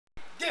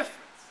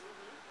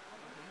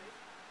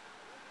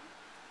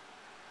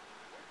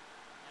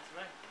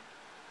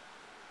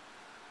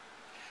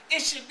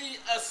it should be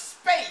a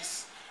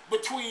space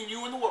between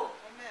you and the world.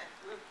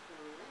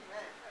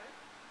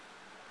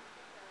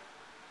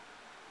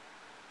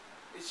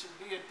 It should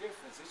be a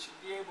difference. It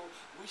should be able.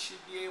 We should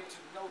be able to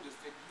notice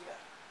that.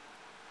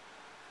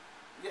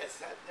 Yes,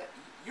 that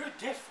you're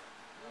different.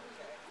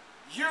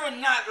 You're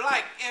not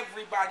like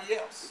everybody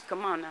else.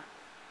 Come on now.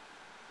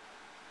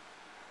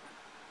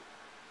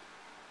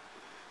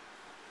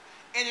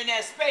 And in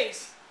that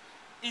space,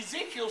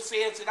 Ezekiel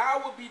says that I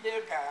will be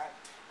their God,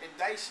 and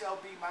they shall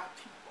be my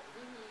people.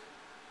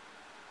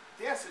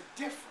 There's a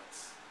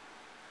difference.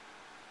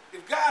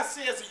 If God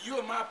says that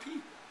you're my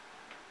people,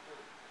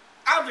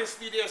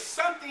 obviously there's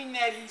something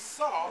that he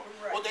saw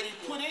or that he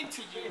put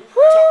into you.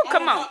 Woo,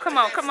 come on.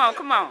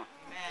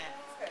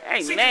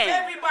 Amen. See,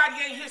 everybody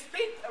ain't his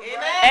people.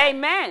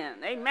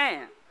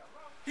 Amen.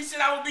 He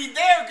said, I will be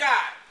their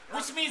God.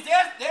 Which means he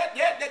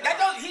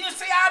didn't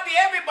say I'll be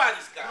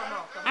everybody's God.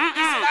 He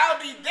said I'll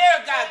be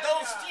their God.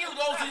 Those few,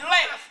 those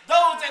elect,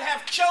 those that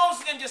have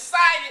chosen and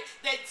decided,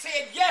 that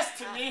said yes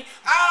to me,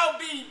 I'll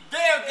be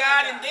their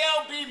God and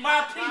they'll be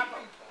my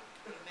people.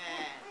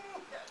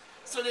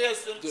 So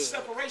there's a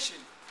separation.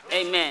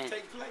 Amen.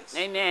 Take place.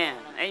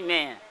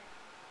 Amen.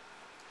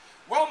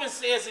 Romans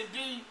says, and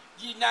be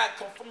ye not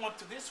conformed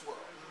to this world.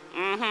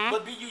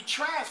 But be you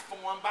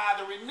transformed by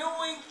the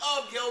renewing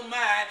of your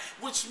mind,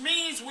 which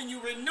means when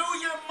you renew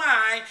your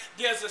mind,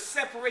 there's a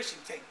separation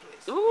take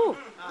place. Ooh,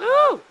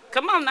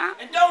 come on now.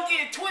 And don't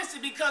get it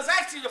twisted, because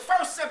actually the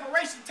first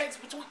separation takes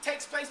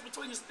place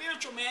between the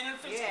spiritual man and the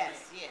physical man.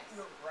 Yes,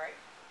 right.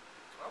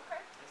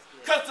 Okay.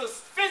 Because the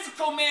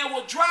physical man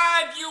will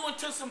drive you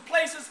into some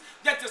places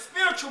that the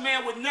spiritual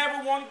man would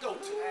never want to go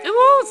to.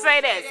 Ooh,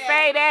 say that.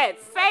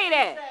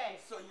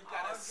 So you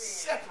gotta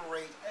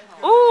separate.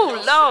 Ooh,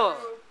 Lord.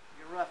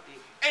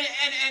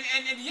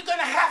 And you're going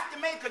to have to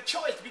make a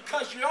choice,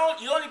 because you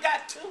only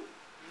got two.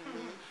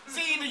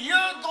 See, either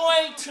you're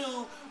going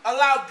to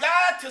allow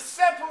God to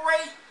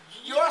separate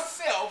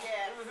yourself,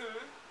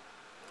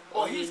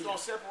 or he's going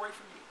to separate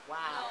from you.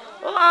 Wow.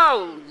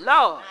 Oh,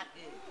 Lord.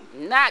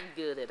 Not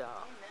good at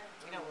all.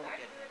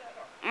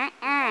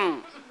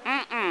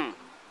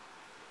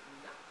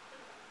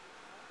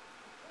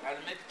 Got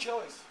to make a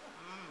choice.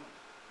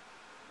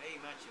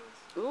 Made my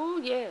choice. Ooh,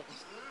 yes.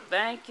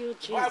 Thank you,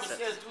 Jesus. The Bible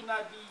says,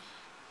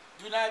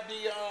 do not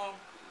be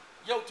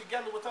yoked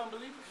together with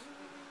unbelievers.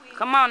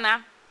 Come on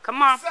now.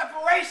 Come on.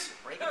 Separation.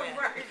 We don't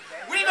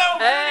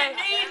really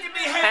need to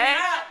be hanging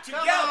out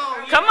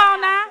together. Come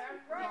on now.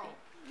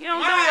 You don't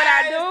do what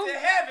I do. To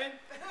heaven.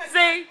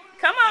 See?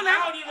 Come on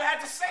now. I don't even have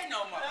to say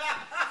no more.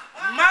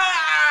 My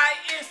eye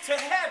is to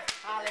heaven.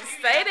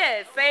 Say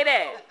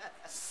that.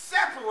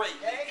 Separate.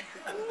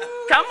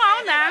 Come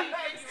on now.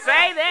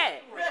 Say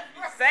that.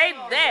 Say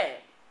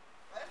that.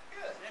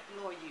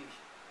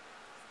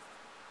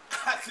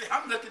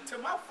 I'm looking to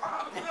my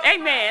Father.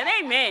 Amen.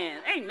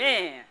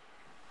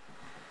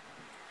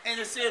 And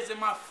it says in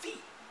my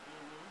feet.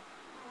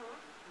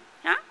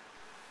 Huh?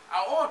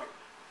 I ordered.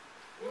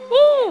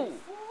 Ooh.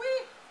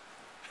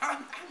 I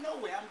know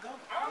where I'm going.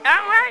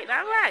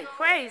 All right.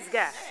 Praise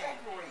God.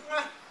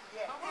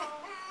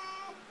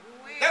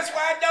 That's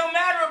why it don't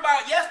matter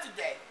about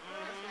yesterday.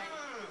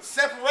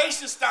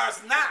 Separation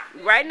starts now.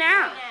 Right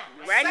now.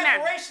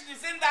 Separation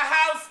is in the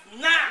house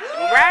now.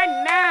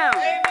 Right now.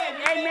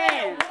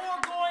 Amen. There's a war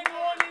going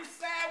on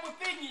inside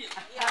within you.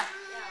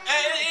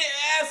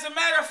 As a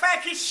matter of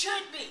fact, it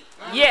should be.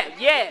 Yeah.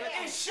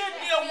 It should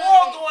be a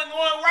war going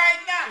on right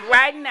now.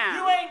 Right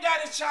now. You ain't got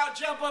to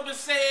jump up and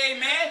say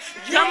amen.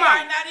 You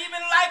might not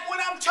even like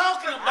what I'm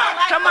talking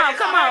about. Come on.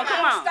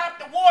 Stop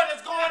the war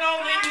that's going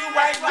on in you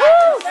right now.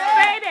 Woo,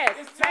 say that.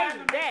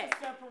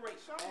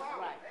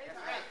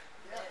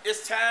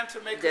 It's time to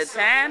make the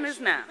time is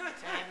now.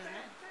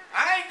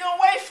 I ain't gonna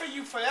wait for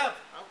you forever.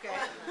 Okay.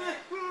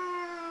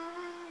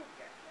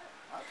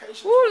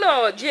 Oh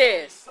Lord,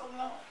 yes. So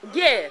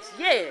yes.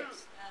 I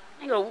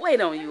ain't gonna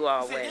wait on you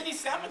always. Then he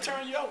said, I'm gonna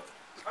turn you over.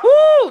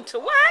 Ooh, to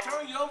what?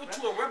 Turn you over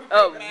to a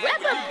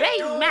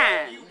reprobate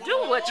man. Do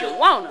what you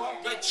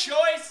want. The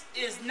choice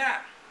is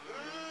now.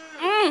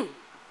 Wow.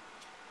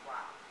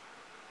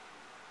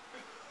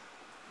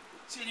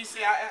 See, he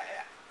said,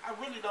 I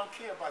really don't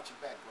care about your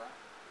background.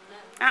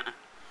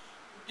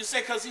 You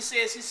say, because he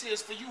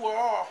says, for you are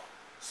all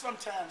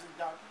sometimes in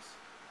darkness.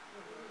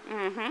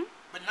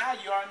 But now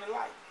you are in the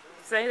light.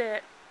 Say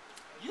that.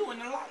 You in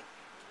the light.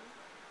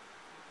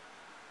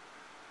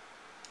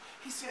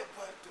 He said,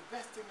 but the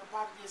best thing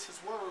about it is his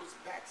words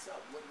backs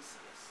up what he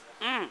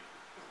says.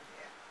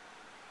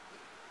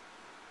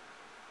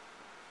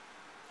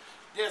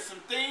 There's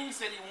some things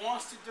that he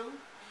wants to do.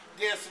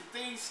 There's some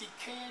things he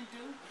can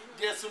do.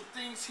 There's some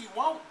things he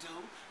won't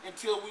do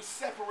until we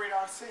separate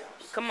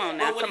ourselves. Come on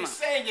now, But what he's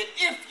saying is,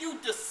 if you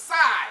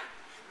decide,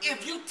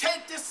 if you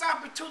take this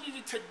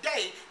opportunity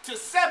today to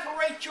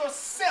separate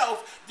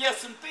yourself, there's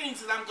some things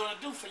that I'm going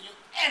to do for you,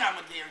 and I'm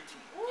going to guarantee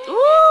you.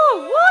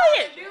 Ooh,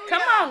 what?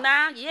 Come on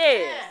now.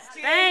 Yes.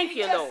 Thank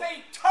you, Lord. He just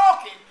ain't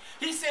talking.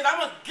 He said, I'm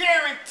going to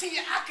guarantee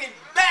you, I can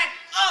back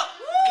up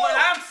what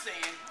I'm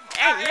saying.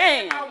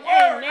 Amen.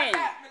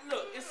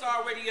 Look, it's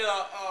already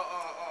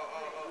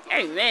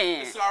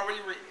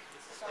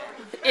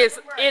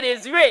It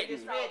is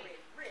written.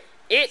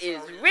 It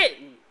is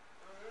written.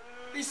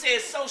 He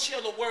says, so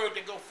shall the word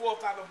that go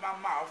forth out of my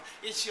mouth,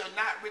 it shall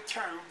not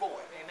return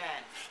void.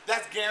 Amen.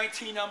 That's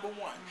guarantee number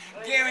one.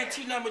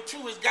 Guarantee number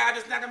two is God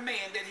is not a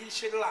man that he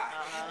should lie.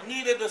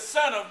 Neither the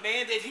son of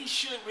man that he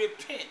should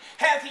repent.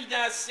 Hath he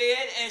not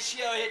said, and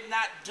shall he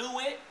not do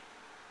it?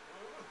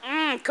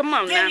 Come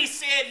on Then now. he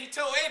said, he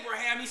told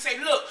Abraham, he said,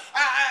 look,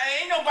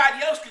 ain't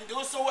nobody else can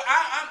do it, so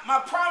my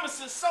promise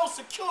is so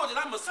secure that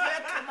I'm going to swear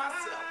to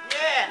myself.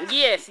 Yeah.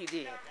 Yes, he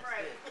did.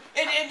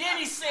 And then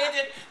he said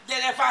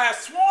that if I have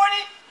sworn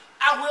it,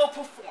 I will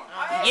perform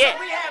it. Yeah. So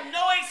we have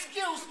no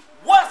excuse.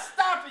 What's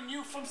stopping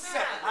you from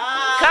saying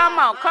it? Come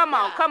on, come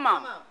on, come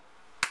on.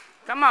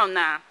 Come on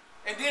now.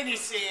 And then he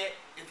said,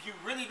 if you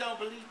really don't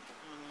believe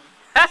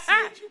it, he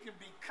said you can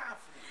be confident.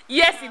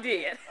 Yes, he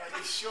did. Of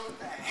this sure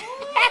thing.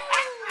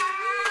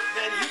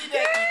 That he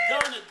that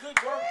begun a good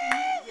work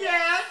in you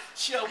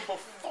shall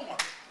perform.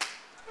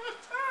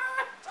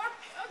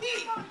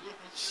 He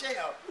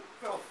shall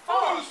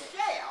perform.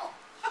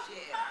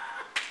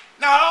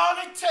 Now all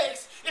it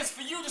takes is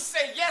for you to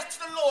say yes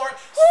to the Lord,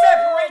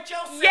 separate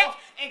yourself,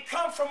 and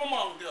come from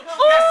among them.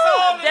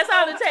 That's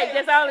all it takes.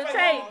 That's all it For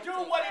takes. him to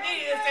do what it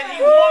is that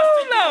he wants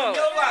to do in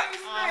your life.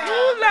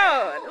 Oh,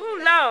 Lord. Oh,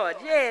 Lord.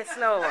 Yes,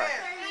 Lord.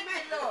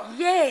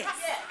 Yes.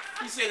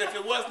 He said if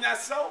it was not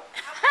so,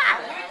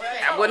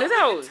 I wouldn't have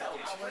told you.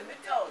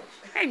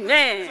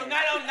 Amen. So now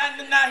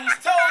he's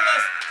told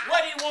us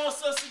what he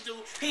wants us to do.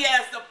 He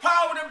has the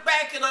power to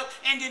back it up,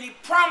 and then he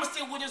promised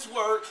it with his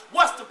word.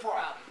 What's the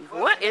problem?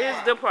 What is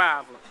the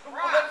problem?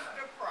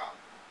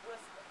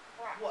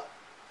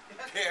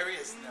 There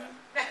is none.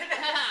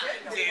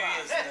 There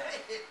is none.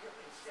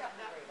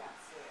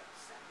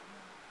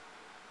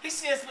 He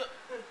says, look,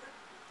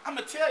 I'm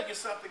going to tell you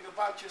something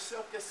about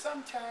yourself that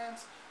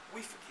sometimes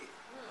we forget.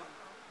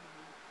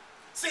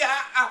 See,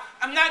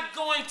 I'm not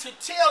going to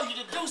tell you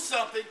to do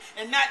something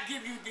and not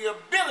give you the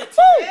ability to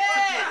do it.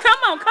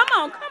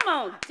 Come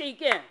on,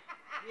 Deacon.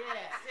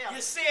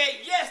 You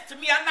said yes to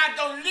me. I'm not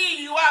going to leave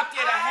you out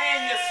there to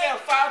hang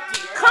yourself out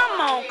there.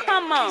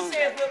 Come on. He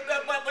said,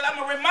 but I'm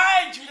going to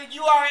remind you that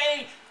you are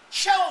a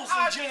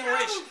chosen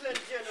generation.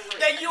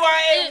 That you are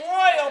a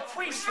royal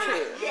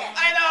priesthood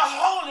and a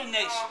holy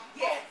nation.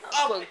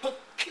 A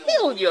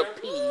peculiar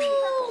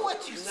people.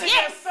 What you say?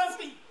 There's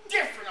something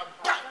different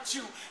about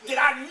you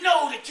that I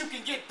know that you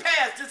can get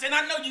past this, and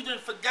I know you didn't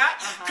forgot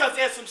because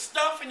there's some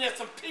stuff and there's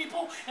some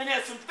people and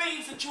there's some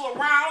things that you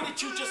around that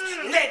you just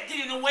let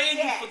get in the way and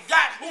you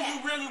forgot who you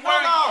really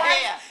were.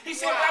 He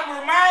said,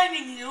 I'm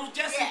reminding you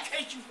just in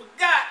case you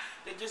forgot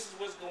that this is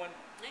what's going on.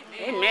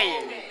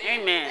 Amen.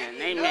 Amen.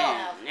 Amen.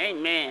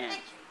 Amen.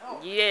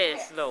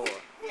 Yes, Lord.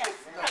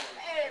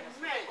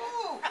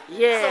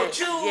 Yes.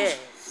 So choose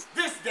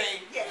this day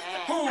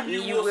whom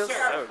you will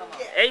serve.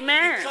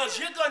 Amen. Because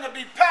you're going to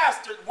be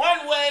pastored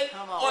one way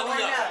or the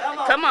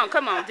other.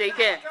 Come on,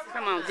 Deacon.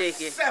 Come on,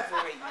 Deacon.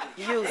 Separate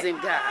me. Use him,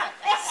 God.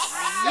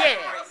 Yes.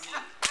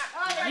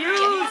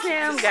 Use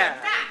him, God.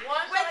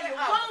 Whether you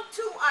want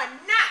to or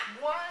not.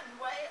 One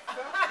way or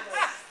the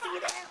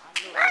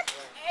other.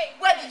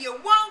 Whether you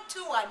want to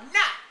or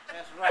not.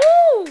 That's right.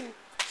 Ooh.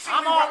 See,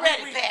 I'm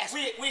already past.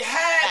 We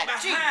hide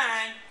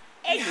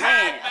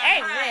behind.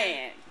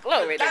 Amen.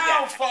 Glory to God.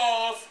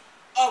 Downfalls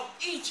of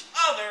each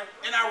other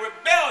in our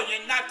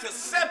rebellion not to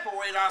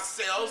separate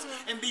ourselves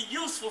and be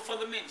useful for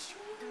the ministry.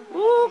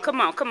 Ooh, come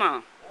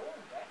on.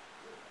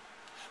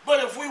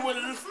 But if we would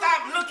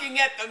stop looking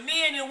at the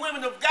men and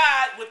women of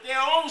God with their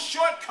own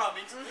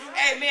shortcomings,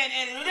 amen,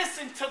 and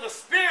listen to the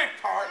spirit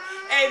part,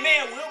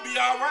 amen, we'll be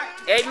all right.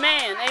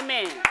 Amen.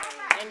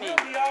 We'll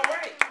be all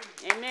right.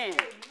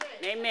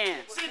 Amen.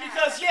 See,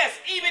 because yes,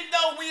 even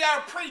though we are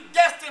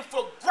predestined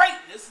for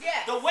greatness,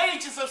 the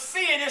wages of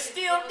sin is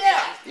still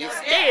there. It's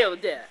still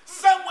there.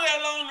 Somewhere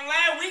along the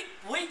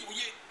line,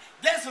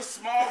 there's a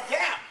small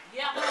gap.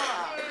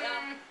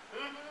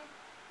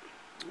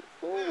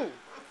 Ooh.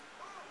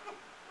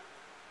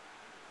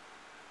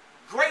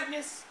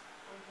 Greatness,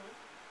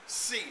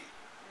 sin.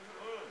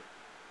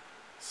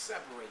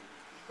 Separate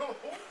me.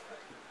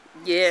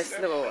 Yes,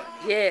 Lord.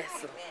 Yes,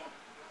 Lord.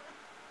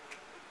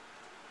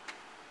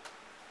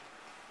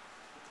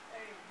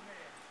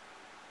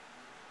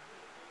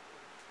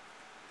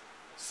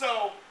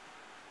 So,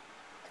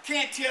 I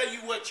can't tell you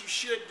what you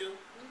should do.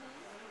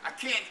 I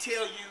can't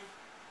tell you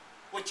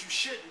what you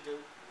shouldn't do.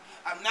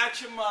 I'm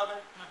not your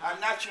mother. I'm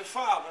not your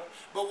father.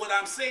 But what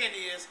I'm saying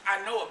is,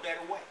 I know a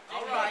better way.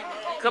 All right.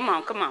 Come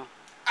on.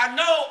 I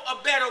know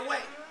a better way.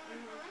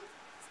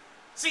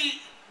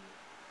 See,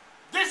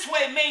 this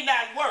way may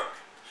not work.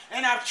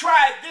 And I've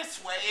tried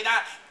this way, and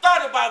I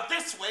thought about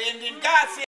this way, and then God said,